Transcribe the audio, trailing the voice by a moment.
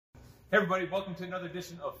Hey everybody, welcome to another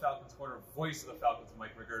edition of Falcons Corner. Voice of the Falcons,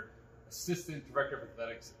 Mike Rickard. Assistant Director of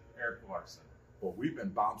Athletics, Eric Larson. Well, we've been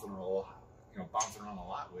bouncing around a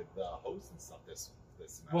lot with hosts and stuff this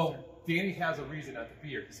semester. Well, Danny has a reason not to be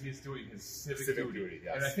here because he's doing his civic duty.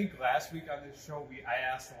 Yes. And I think last week on this show,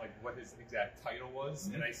 I asked him what his exact title was,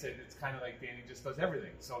 and I said it's kind of like Danny just does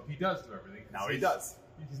everything. So he does do everything. Now he does.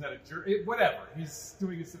 He's not a juror. Whatever. He's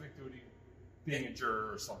doing his civic duty, being a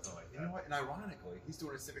juror or something like that. You know what? And ironically, he's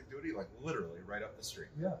doing his civic duty literally right up the street.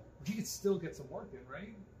 Yeah. He could still get some work in,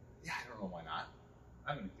 right? Yeah, I don't know why not.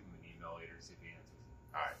 I'm going to give him an email later to see if he answers.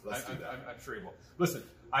 All right, let's do that. I'm sure he will. Listen,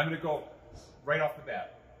 I'm going to go right off the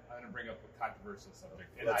bat. I'm going to bring up a controversial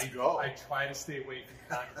subject. And Let's go. I try to stay away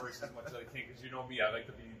from controversy as much as I can because you know me, I like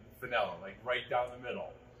to be vanilla, right down the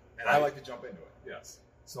middle. And I like to jump into it. Yes.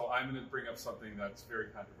 So I'm going to bring up something that's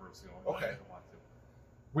very controversial. Okay. I don't want to.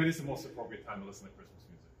 When is the most appropriate time to listen to Christmas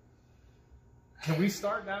music? Can we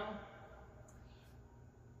start now?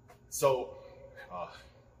 So,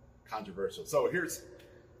 controversial. So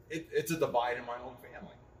it's a divide in my own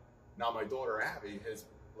family. Now my daughter Abby has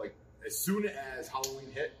as soon as Halloween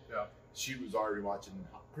hit, she was already watching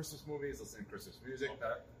Christmas movies, listening to Christmas music.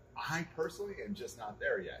 Okay. I personally am just not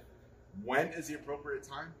there yet. When is the appropriate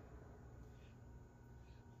time?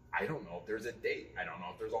 I don't know if there's a date. I don't know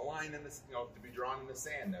if there's a line in this, to be drawn in the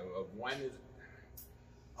sand of when is.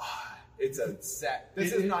 It's a set.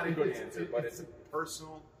 This is not a good answer, but it's a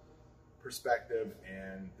personal perspective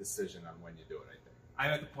and decision on when you do it. I think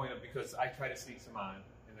I'm at the point of because I try to sneak some on,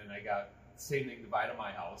 and then I got same thing divide at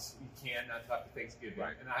my house. You can't not talk to Thanksgiving,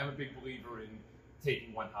 right. And I'm a big believer in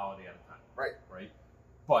taking one holiday at a time. Right.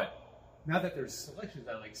 But now that there's selections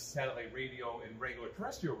on satellite radio and regular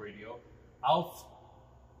terrestrial radio, I'll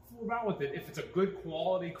fool around with it. If it's a good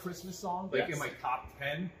quality Christmas song, in my top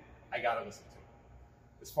 10, I gotta listen to it.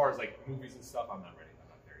 As far as movies and stuff, I'm not ready. I'm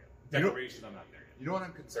not there yet. Decorations, I'm not there yet. You know what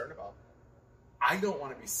I'm concerned about? I don't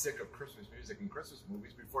want to be sick of Christmas music and Christmas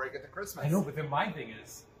movies before I get to Christmas. I know, but then my thing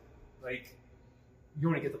is, you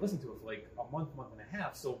only get to listen to it for a month and a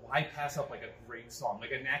half, so why pass up a great song?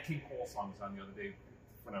 A Nat King Cole song was on the other day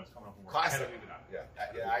when I was coming up from work. Classic. I had to leave it on.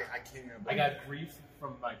 I can't even believe I got grief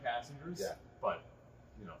from my passengers, but,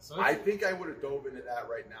 so I think I would have dove into that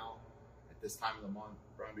right now at this time of the month,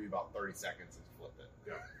 probably about 30 seconds and flipped it.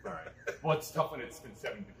 Yeah, all right. Well, it's tough when it's been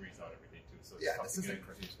 70 degrees out every day, too, so it's tough this to get isn't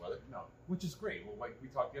Christmas weather. No, which is great. Well, we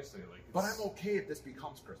talked yesterday, but I'm okay if this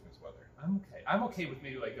becomes Christmas weather. I'm okay. I'm okay with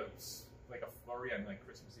maybe a flurry on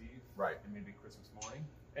Christmas Eve, right? And maybe Christmas morning,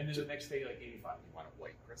 and then the next day 85. You want a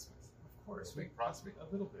white Christmas, of course. A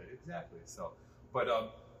little bit, exactly. So,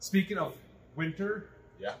 but speaking of winter,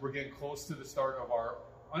 we're getting close to the start of our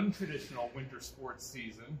untraditional winter sports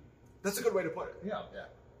season. That's a good way to put it. Yeah.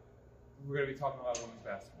 We're going to be talking about women's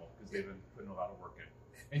basketball because they've been putting a lot of work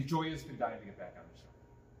in, and Joya's been dying to get back on the show.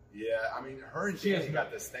 Yeah, I mean, her and she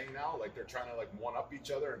got this thing now, they're trying to one up each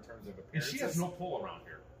other in terms of appearances. And she has no pull around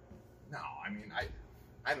here. No, I mean,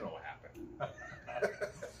 I don't know what happened.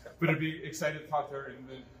 But I'd be excited to talk to her and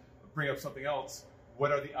then bring up something else.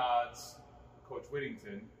 What are the odds Coach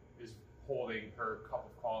Whittington is holding her cup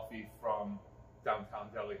of coffee from Downtown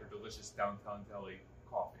Deli, her delicious Downtown Deli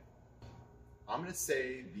coffee? I'm going to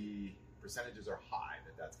say the percentages are high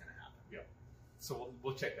that's going to happen. Yeah. So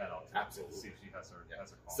we'll check that out. Absolutely. See if she has her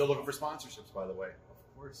coffee. Still looking for sponsorships, by the way.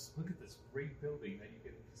 Of course. Look at this great building that you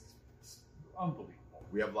get. It's unbelievable.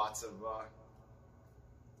 We have lots of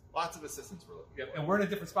assistants we're looking for. And we're in a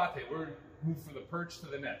different spot today. We're moved from the perch to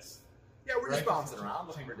the nest. Yeah, we're just bouncing around,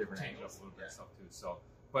 looking for different angles. Change up a little bit of stuff too. So,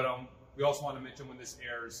 but we also want to mention when this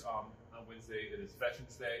airs on Wednesday, it is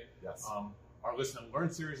Veterans Day. Yes. Our Listen and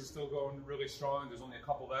Learn series is still going really strong. There's only a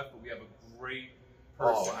couple left, but we have a great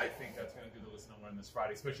person I think that's going to do the Listen and Learn this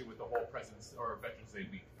Friday, especially with the whole Veterans Day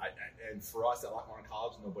week. And for us at Lackawanna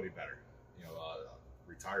College, nobody better.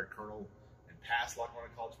 Retired Colonel and past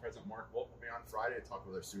Lackawanna College President Mark Wolf will be on Friday to talk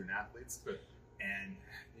with our student athletes. Good. And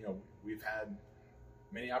we've had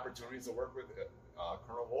many opportunities to work with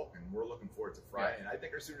Colonel Wolf, and we're looking forward to Friday. And I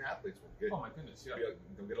think our student athletes will get. Oh my goodness! Yeah,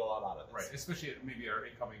 they'll get a lot out of this. Right, especially maybe our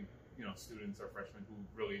incoming students or freshmen who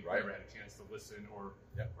really never had a chance to listen or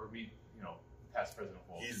meet past President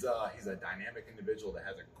Wolf. He's a dynamic individual that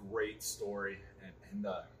has a great story, and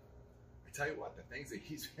I tell you what, the things that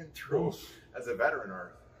he's been through as a veteran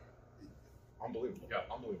are unbelievable. Yeah,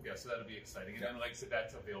 unbelievable. Yeah, so that'll be exciting. And then, like I said,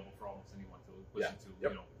 that's available for almost anyone to listen to.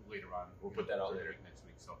 Later on. We'll put that out later next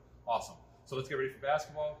week. So awesome. So let's get ready for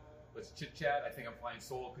basketball. Let's chit chat. I think I'm flying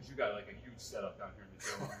solo because you got a huge setup down here in the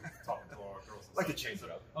gym. Talking to all our girls. Like to change it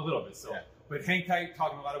up a little bit. So, but hang tight.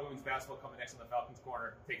 Talking a lot of women's basketball coming next on the Falcons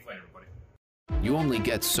Corner. Take flight, everybody. You only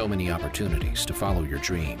get so many opportunities to follow your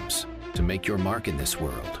dreams. to make your mark in this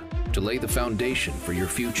world, to lay the foundation for your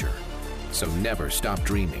future. So never stop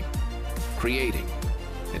dreaming, creating,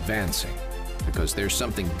 advancing, because there's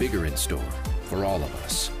something bigger in store for all of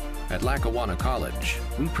us. At Lackawanna College,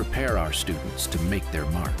 we prepare our students to make their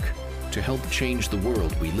mark, to help change the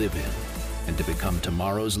world we live in, and to become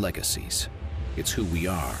tomorrow's legacies. It's who we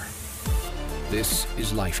are. This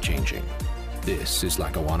is life-changing. This is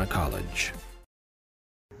Lackawanna College.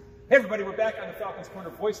 Hey everybody, we're back on the Falcons Corner,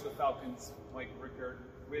 voice of the Falcons, Mike Rickard,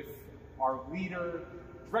 with our leader,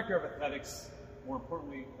 director of athletics, more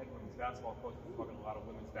importantly, head women's basketball coach. We're talking a lot of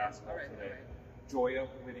women's basketball today. Joya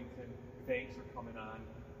Whittington, thanks for coming on.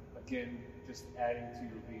 Again, just adding to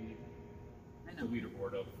your lead, the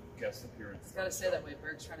leaderboard of guest appearances. It's got to say that way.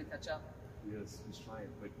 Berg's trying to catch up. He is. He's trying,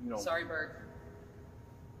 but you know. Sorry, Berg.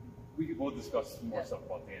 We'll discuss more stuff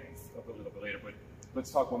about Danny a little bit later, but let's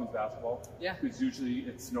talk women's basketball. Yeah. Because usually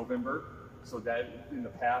it's November, so that in the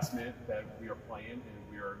past meant that we are playing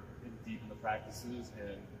and we are deep in the practices,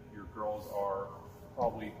 and your girls are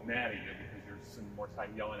probably mad at you because you're spending more time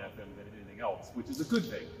yelling at them than anything else, which is a good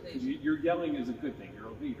thing. Your yelling is a good thing. You're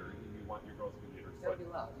a leader, and you want your girls to be leaders. Gotta be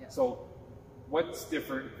loud, yeah. So, what's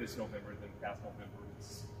different this November than past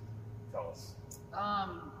Novembers? Tell us.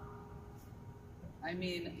 I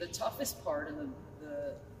mean, the toughest part and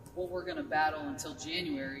the what we're going to battle until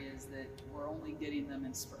January is that we're only getting them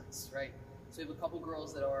in spurts, right? So we have a couple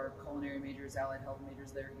girls that are culinary majors, allied health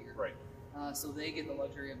majors. They're here, right? So they get the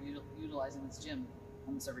luxury of utilizing this gym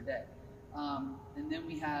almost every day. And then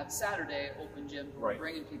we have Saturday open gym where we're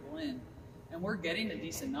bringing people in, and we're getting a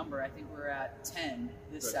decent number. I think we're at 10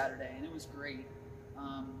 this Saturday, and it was great.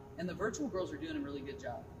 And the virtual girls are doing a really good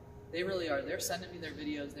job. They really are. They're sending me their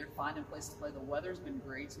videos. They're finding places to play. The weather's been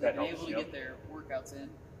great, so they've been able to get their workouts in.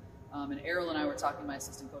 And Errol and I were talking to my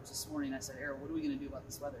assistant coach this morning. I said, Errol, what are we going to do about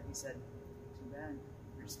this weather? He said, too bad.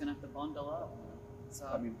 You're just going to have to bundle up. So,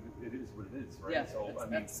 I mean, it is what it is, right? Yeah, so,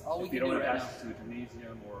 that's all we if you can don't do have right access to the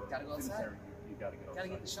gymnasium or gotta go fitness outside. center, you got to get outside. Got to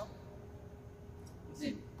get the show.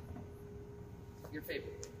 Name. Your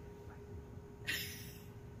favorite.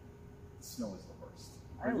 Snow is the worst.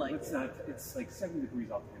 I like it. It's like 70 degrees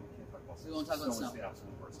out there. We can't talk about snow. We won't talk about snow. snow. Is the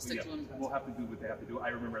absolute worst. Stick to women's we'll have to do what they have to do. I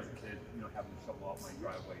remember as a kid, having to shovel out my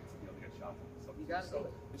driveway to be able to get shots and stuff. You got to do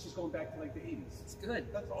it. It's just going back to like the 80s. It's good.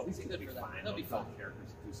 That's all. These it's kids good will be for fine. They'll be fine.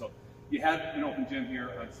 Characters too. So you had an open gym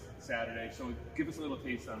here on Saturday. So give us a little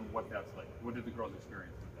taste on what that's like. What did the girls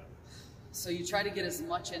experience with that? So you try to get as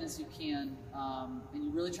much in as you can, and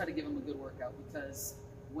you really try to give them a good workout, because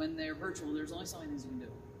when they're virtual, there's only so many things you can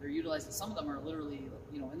do. They're utilizing, some of them are literally,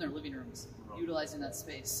 in their living rooms, utilizing that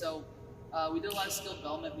space. So we did a lot of skill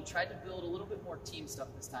development. We tried to build a little bit more team stuff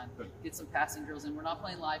this time. Good. Get some passing drills in. We're not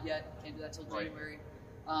playing live yet. Can't do that till January.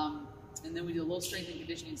 And then we did a little strength and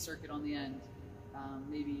conditioning circuit on the end.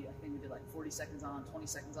 Maybe, I think we did like 40 seconds on, 20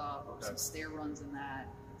 seconds off, some stair runs in that,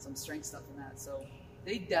 some strength stuff in that. So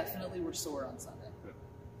they definitely were sore on Sunday. Good.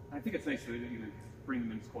 I think it's nice to bring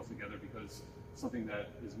them in close together, because something that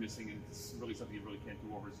is missing, and it's really something you really can't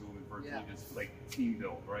do over Zoom and virtually, is like team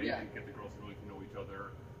build, right? Yeah. And get the girls to really know each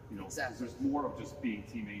other. Exactly. There's more of just being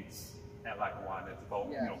teammates at Lackawanna. It's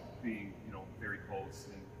about being very close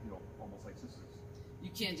and almost like sisters. You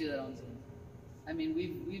can't do that on Zoom. I mean,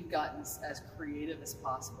 we've gotten as creative as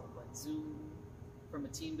possible, but Zoom, from a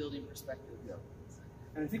team building perspective. Yeah.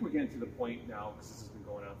 And I think we're getting to the point now, because this has been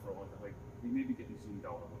going on for a long time, like we may be getting zoomed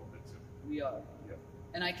out a little bit too. We are. Yeah.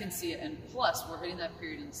 And I can see it. And plus, we're hitting that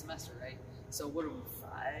period in the semester, right? So what are we,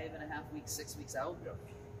 5.5 weeks, 6 weeks out? Yeah.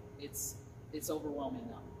 It's overwhelming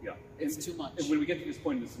now. Yeah. It's too much. And when we get to this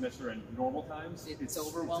point in the semester in normal times, it's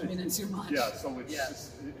overwhelming and too much. Yeah, so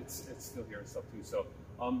it's still here and stuff too. So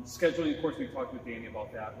scheduling, of course, we talked with Danny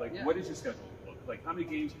about that. Like, what is your schedule look like? How many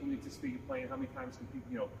games can we anticipate you playing? How many times can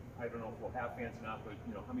people, I don't know if we'll have fans or not, but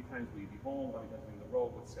how many times will you be home? How many times will you be on the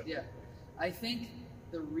road? What's the schedule? Yeah, I think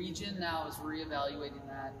the region now is reevaluating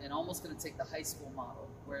that and almost going to take the high school model,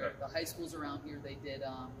 where the high schools around here, they did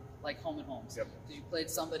like home and homes. Yep. Because you played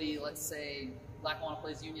somebody, let's say Lackawanna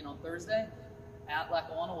plays Union on Thursday, at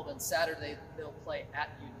Lackawanna, well then Saturday they'll play at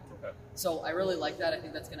Union. Okay. So I really like that. I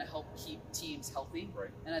think that's going to help keep teams healthy,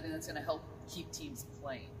 right. And I think that's going to help keep teams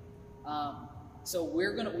playing. So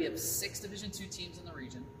we have 6 Division II teams in the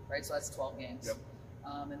region, right? So that's 12 games. Yep.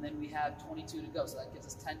 And then we have 22 to go. So that gives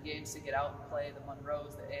us 10 games to get out and play the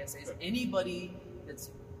Monroes, the ASAs. Good. Anybody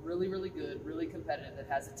that's really, really good, really competitive that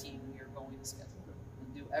has a team, we are going to schedule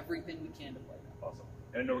and do everything we can to play them. Awesome.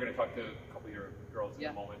 And I know we're going to talk to a couple of your girls in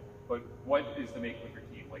a moment, but what is the makeup of your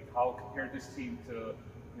team? Like, how compared this team to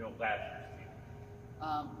last year's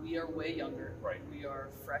team? We are way younger. Right. We are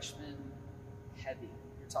freshman heavy.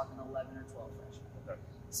 You're talking 11 or 12 freshmen. Okay.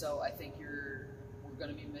 So I think we're going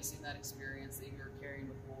to be missing that experience that you're carrying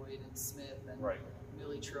with Boyd and Smith and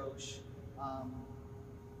Millie Troche.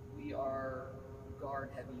 We are guard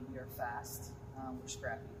heavy. We are fast. We're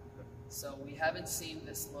scrappy. So we haven't seen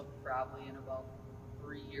this look probably in about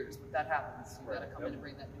 3 years, but that happens. You got to come in and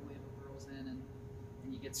bring that new wave of girls in, and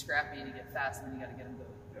you get scrappy and you get fast, and then you got to get them going.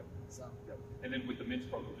 So. And then with the men's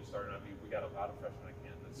program just started, I mean, we got a lot of freshmen on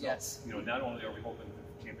campus. So, yes. You know, not only are we hoping for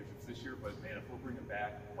championships this year, but man, if we're bringing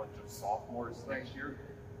back a bunch of sophomores next year,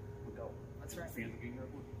 we'll go. That's right. Fans will be here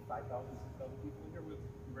with 5,000, 6,000 people in here. We're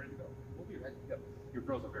ready to go. We'll be ready. Yep. Your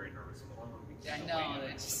girls are very nervous. So the one week I know.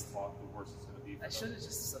 They just talk, the worse it's going to be. I should have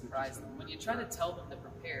just surprised them. When you try to tell them to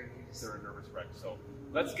prepare, they're a nervous wreck. So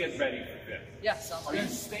let's get ready for this. Yeah. Sounds Are good.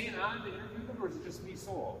 you staying on to interview them, or is it just me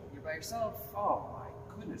solo? You're by yourself. Oh my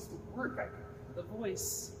goodness, the work I could. The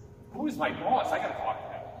voice. Who is my boss? I gotta talk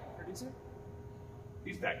to him. Producer?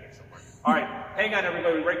 He's back here somewhere. All right, hang on,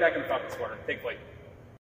 everybody. We're right back in the Falcons Corner. Take flight.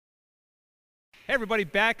 Hey, everybody,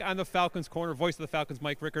 back on the Falcons Corner. Voice of the Falcons,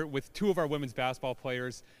 Mike Rickert, with two of our women's basketball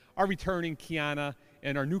players, our returning Kiana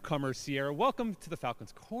and our newcomer Sierra. Welcome to the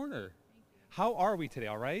Falcons Corner. How are we today?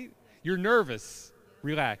 All right? You're nervous.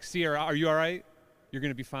 Relax. Sierra, are you all right? You're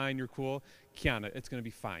going to be fine. You're cool. Kiana, it's going to be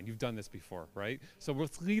fine. You've done this before, right? So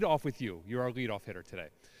let's lead off with you. You're our leadoff hitter today.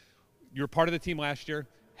 You were part of the team last year,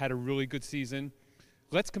 had a really good season.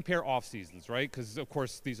 Let's compare off seasons, right? Because, of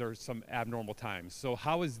course, these are some abnormal times. So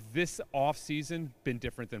how has this off season been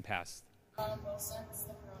different than past? Well, since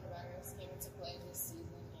the coronavirus came into play this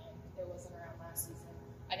season and it wasn't around last season,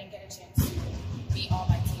 I didn't get a chance to meet all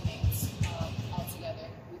my teammates all together.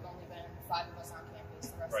 We've only been 5 of us on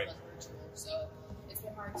campus, the rest of us virtual. So it's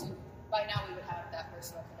been hard to, by now we would have that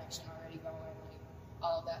personal connection already going, like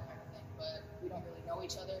all of that kind of thing, but we don't really know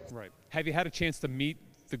each other. Right. Have you had a chance to meet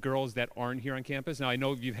the girls that aren't here on campus? Now, I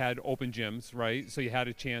know you've had open gyms, right? So you had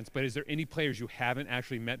a chance, but is there any players you haven't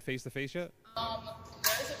actually met face-to-face yet?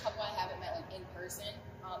 There's a couple I haven't met like in person.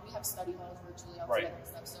 We have study halls virtually all together and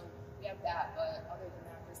stuff, so we have that, but other than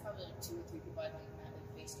that, there's probably like 2 or 3 people I haven't met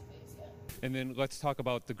like face-to-face yet. And then let's talk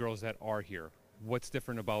about the girls that are here. What's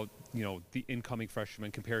different about, you know, the incoming freshmen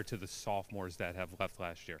compared to the sophomores that have left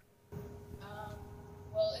last year?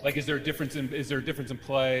 Well, like, is there a difference in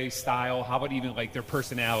play style? How about even like their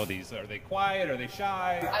personalities? Are they quiet? Are they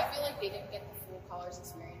shy? I feel like they didn't get the full college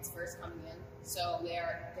experience first coming in, so they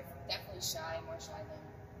are definitely shy, more shy than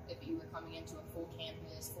if you were coming into a full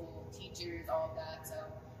campus, full teachers, all of that. So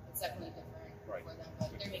it's definitely different for them, but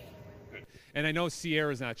they're making it work. Good. And I know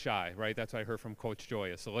Sierra's not shy, right? That's what I heard from Coach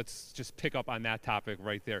Joya. So let's just pick up on that topic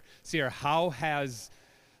right there. Sierra, how has,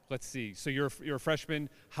 let's see, so you're a freshman.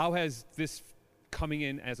 How has this coming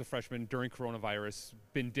in as a freshman during coronavirus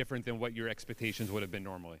been different than what your expectations would have been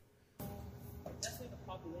normally? Definitely the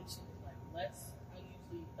population is like less. I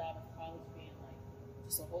usually thought of college being like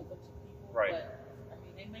just a whole bunch of people. Right. But I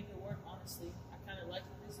mean, they make it work, honestly. I kind of like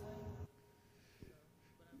it this way.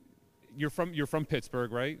 You're from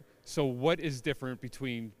Pittsburgh, right? So what is different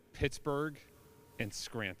between Pittsburgh and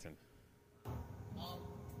Scranton?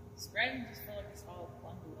 Scranton just feel like it's all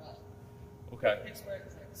bundled up. Okay. Pittsburgh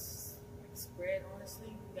is like spread, honestly.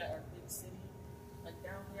 We got our big city. Like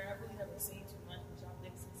down here, I really haven't seen too much, but y'all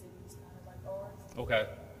Dixon City is kind of like ours. Okay.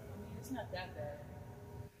 I mean, it's not that bad.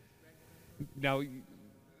 Now,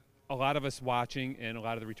 a lot of us watching and a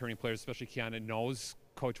lot of the returning players, especially Kiana, knows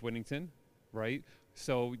Coach Whittington, right?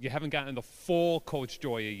 So you haven't gotten the full Coach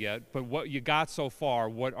Joya yet, but what you got so far,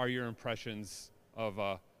 what are your impressions of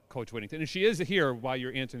Coach Whittington? And she is here while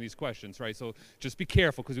you're answering these questions, right? So just be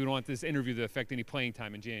careful because we don't want this interview to affect any playing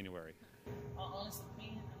time in January. Honest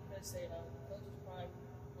opinion, I'm going to say Coach is probably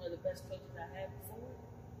one of the best coaches I had before.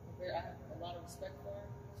 I have a lot of respect for her,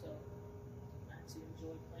 so I actually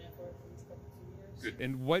enjoyed playing for her for these couple 2 years. Good.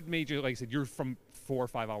 And what made you, like I said, you're from 4 or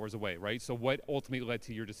 5 hours away, right? So what ultimately led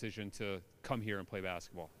to your decision to come here and play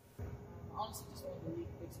basketball? Honestly, just wanted to leave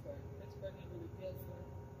Pittsburgh. Pittsburgh ain't really good for it.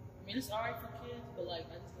 I mean, it's all right for kids, but like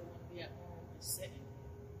I just don't want to be at home and sitting.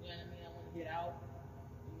 You know what I mean? I want to get out,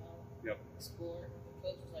 you know, explore. The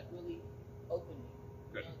coach was like really opening.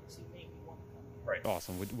 Good. You know, she made me want to come here. Right.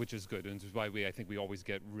 Awesome, which is good, and this is why I think we always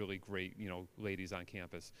get really great, you know, ladies on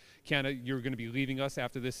campus. Kiana, you're going to be leaving us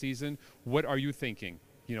after this season. What are you thinking,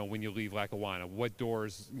 you know, when you leave Lackawanna? What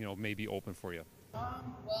doors, you know, may be open for you?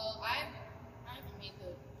 Well, I haven't made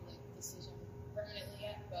the decision permanently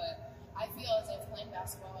yet, but I feel as if playing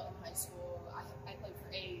basketball in high school, I played for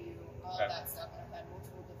AAU, all of that stuff, and I've had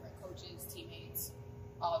multiple different coaches, teammates,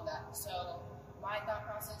 all of that. So my thought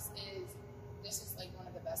process is this is like one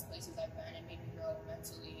of the best places I've been. It made me grow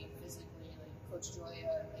mentally, physically. Like Coach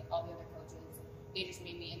Joya and like all the other coaches, they just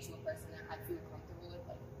made me into a person that I feel comfortable with.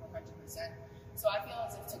 Like 100%. So I feel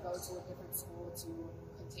as if to go to a different school to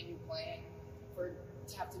continue playing,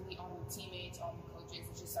 to have to meet all new teammates, all new coaches,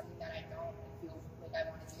 it's just something that I don't feel like I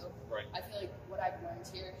want to do. Right. I feel like what I've learned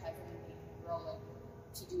here has made me grow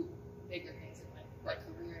to do bigger things in my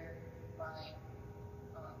career, my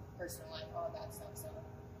personal life, all of that stuff. So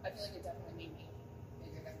I feel like it definitely made me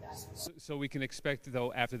bigger than basketball. So we can expect,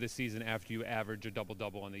 though, after this season, after you average a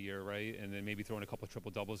double-double on the year, right, and then maybe throwing a couple of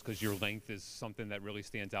triple-doubles because your length is something that really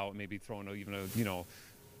stands out, maybe throwing even a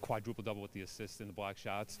quadruple-double with the assists and the block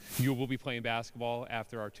shots. You will be playing basketball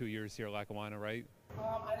after our 2 years here at Lackawanna, right?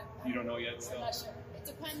 You don't know yet, so? I'm not sure. It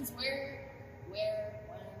depends where, when,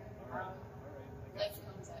 life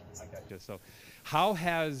comes at you. I got you. So how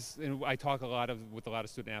has, and I talk with a lot of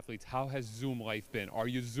student athletes, how has Zoom life been? Are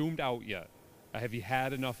you zoomed out yet? Have you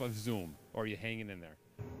had enough of Zoom, or are you hanging in there?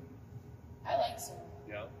 I like Zoom.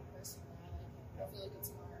 Yeah. Personally, I like it. I feel like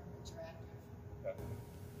it's more interactive. Okay.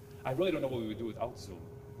 I really don't know what we would do without Zoom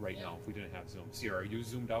right now if we didn't have Zoom. Sierra, are you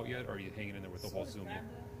zoomed out yet, or are you hanging in there with the whole Zoom?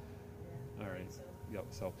 All right. Yep.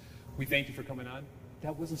 So we thank you for coming on.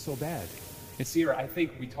 That wasn't so bad. And Sierra, I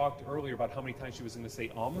think we talked earlier about how many times she was going to say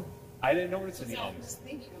I didn't notice any I was ums. just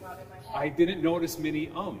thinking about it in my head. I didn't notice many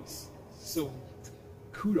ums. So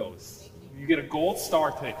kudos. You get a gold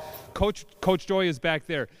star today. Coach Joy is back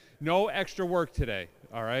there. No extra work today,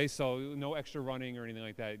 all right? So no extra running or anything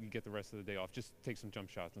like that. You get the rest of the day off. Just take some jump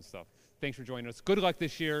shots and stuff. Thanks for joining us. Good luck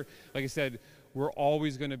this year. Like I said, we're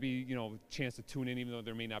always going to be, chance to tune in, even though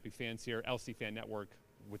there may not be fans here. LC Fan Network,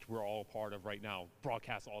 which we're all a part of right now,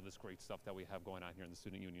 broadcasts all this great stuff that we have going on here in the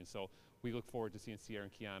Student Union. So we look forward to seeing Sierra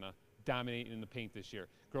and Kiana dominating in the paint this year.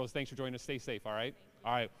 Girls, thanks for joining us. Stay safe, all right?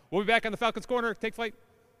 All right. We'll be back on the Falcons Corner. Take flight.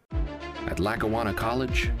 At Lackawanna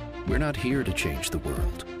College, we're not here to change the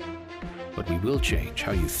world, but we will change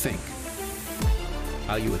how you think,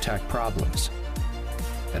 how you attack problems,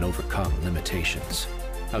 and overcome limitations,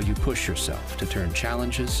 how you push yourself to turn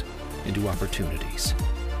challenges into opportunities.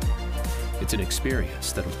 It's an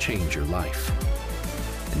experience that'll change your life,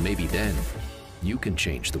 and maybe then you can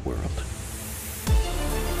change the world.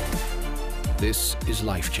 This is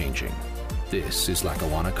life-changing. This is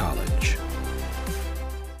Lackawanna College.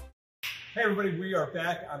 Hey everybody, we are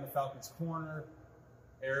back on the Falcons Corner.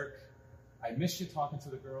 Eric, I missed you talking to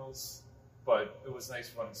the girls, but it was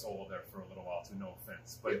nice running solo there for a little while too, no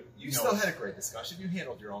offense. But you still had a great discussion. You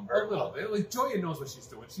handled your own very well. A little bit. Like, Joya knows what she's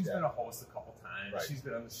doing. She's been a host a couple times. Right. She's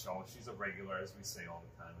been on the show. She's a regular, as we say all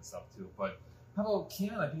the time and stuff too. But how about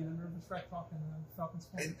Kiana being a nervous wreck talking to the Falcons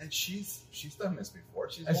Corner? And she's done this before.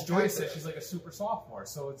 As Joya said, she's like a super sophomore.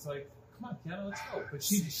 So it's like, come on, Kiana, let's go. But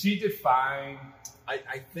she did fine.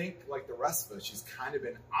 I think, like the rest of us, she's kind of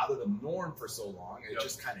been out of the norm for so long. It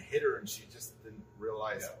just kind of hit her, and she just didn't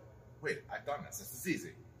realize, wait, I've done this. This is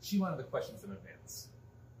easy. She wanted the questions in advance.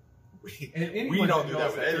 We don't do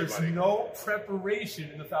that with anybody. There's no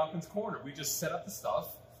preparation in the Falcons Corner. We just set up the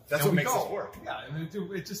stuff. That's what makes us work. Yeah, and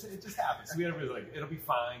it just happens. We had everybody like, it'll be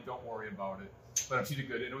fine. Don't worry about it. But she did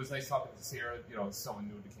good, and it was nice talking to Sierra. Someone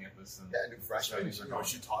new to campus. And new freshman.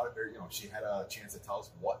 She taught her. She had a chance to tell us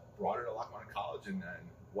what brought her to Lackawanna College and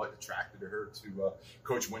what attracted her to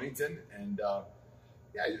Coach Winnington. And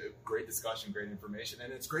great discussion, great information,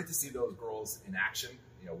 and it's great to see those girls in action.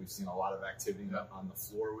 We've seen a lot of activity on the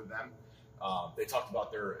floor with them. They talked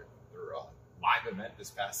about their live event this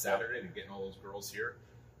past Saturday and getting all those girls here.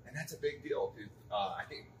 And that's a big deal. I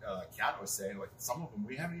think Kiana was saying, like, some of them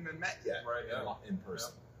we haven't even met yet in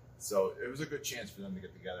person. Yeah. So it was a good chance for them to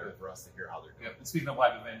get together for us to hear how they're doing. And speaking of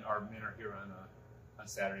live event, our men are here on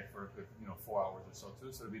Saturday for a good 4 hours or so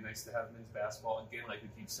too. So it'd be nice to have men's basketball again, like we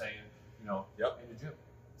keep saying, in the gym.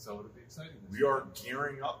 So it'll be exciting. We are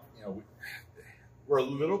gearing up. We're a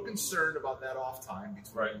little concerned about that off time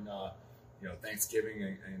between Thanksgiving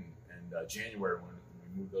and January when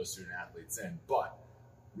we move those student athletes in, but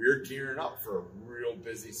we're gearing up for a real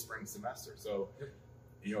busy spring semester. So,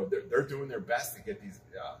 they're doing their best to get these,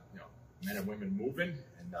 men and women moving.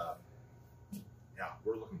 And,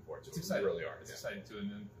 we're looking forward to it. It's exciting. We really are. It's exciting too. And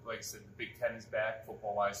then, like I said, the Big Ten is back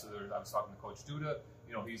football-wise. So I was talking to Coach Duda.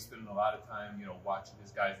 He's spending a lot of time, watching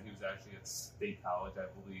his guys. And he was actually at State College, I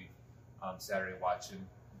believe, Saturday watching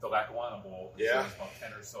the Lackawanna Bowl. Yeah. So it was about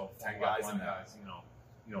 10 or so 10 guys in that.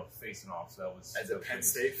 Facing off. So that was. As a Penn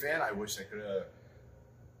State fan, I wish I could have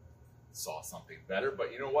saw something better,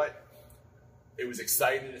 but you know what? It was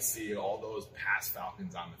exciting to see all those past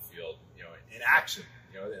Falcons on the field, in action.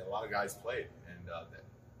 A lot of guys played, and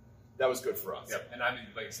that was good for us. Yeah, and I mean,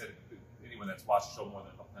 like I said, anyone that's watched the show more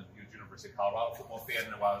than a couple times, University of Colorado football fan,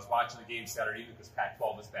 and while I was watching the game Saturday evening because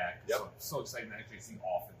Pac-12 is back, so exciting to actually see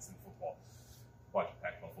offense in football. Watching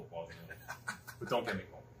Pac-12 football, but don't get me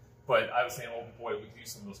wrong. But I was saying, oh boy, we could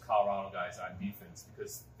use some of those Colorado guys on defense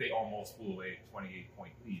because they almost blew away a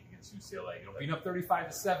 28-point lead against UCLA. You know, being up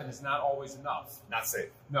 35-7 is not always enough. Not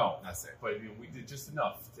safe. No, not safe. But you know, we did just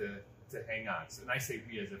enough to hang on. So, and I say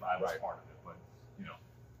we as if I was part of it, but you know.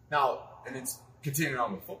 Now, and it's continuing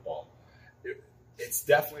on with football. It's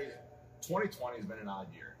definitely 2020 has been an odd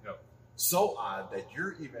year. Yep. So odd that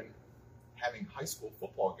you're even having high school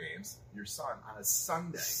football games, your son, on a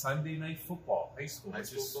Sunday. Sunday night football, high school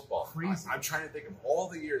football. Crazy. I'm trying to think of all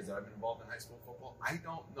the years that I've been involved in high school football. I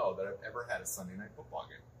don't know that I've ever had a Sunday night football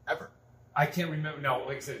game. Ever. I can't remember. Now,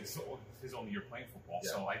 like I said, it's his only year playing football,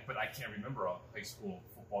 but I can't remember a high school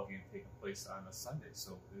football game taking place on a Sunday.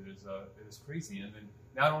 So it is crazy. And then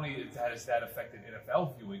not only has that affected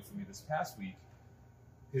NFL viewing for me this past week,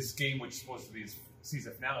 his game, which is supposed to be his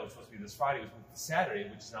season finale, was supposed to be this Friday, was moved to Saturday,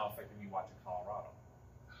 which is now affecting me watching Colorado.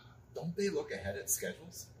 Don't they look ahead at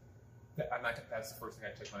schedules? That's the first thing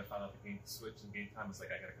I checked when I found out the game switch and game time was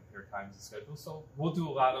like I got to compare times and schedules. So we'll do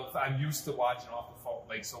a lot of. I'm used to watching off the phone,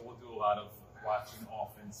 so we'll do a lot of watching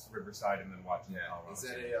offense Riverside and then watching Colorado. Is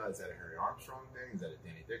that a Harry Armstrong thing? Is that a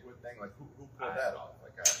Danny Dickwood thing? Like who pulled that off?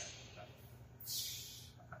 Like I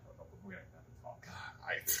don't know. We're gonna have to talk.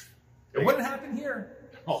 It wouldn't happen here.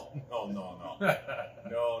 Oh, no.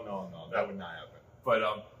 That would not happen. But,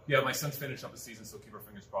 my son's finished up the season, so keep our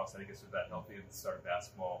fingers crossed that he gets that healthy and start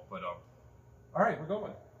basketball. But, all right, we're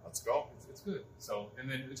going. Let's go. It's good. So, and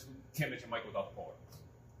then can't mention Mike without the polar.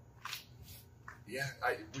 Yeah,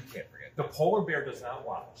 we can't forget. The polar bear does not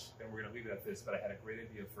watch, and we're going to leave it at this, but I had a great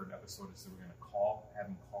idea for an episode. So we're going to have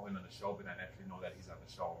him call in on the show, but not actually know that he's on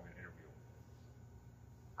the show. We're going to interview him.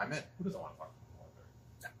 I'm in. Who doesn't want to talk to the polar bear?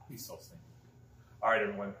 No. He's so stinky. All right,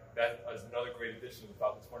 everyone. That was another great edition of the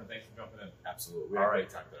Falcons Corner. Thanks for jumping in. Absolutely. We had a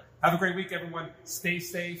great time today. Have a great week, everyone. Stay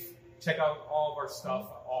safe. Check out all of our stuff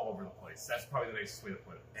all over the place. That's probably the nicest way to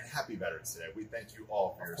put it. And happy Veterans Day. We thank you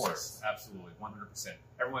all for your service. Of course. Absolutely. 100%.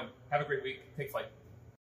 Everyone, have a great week. Take flight.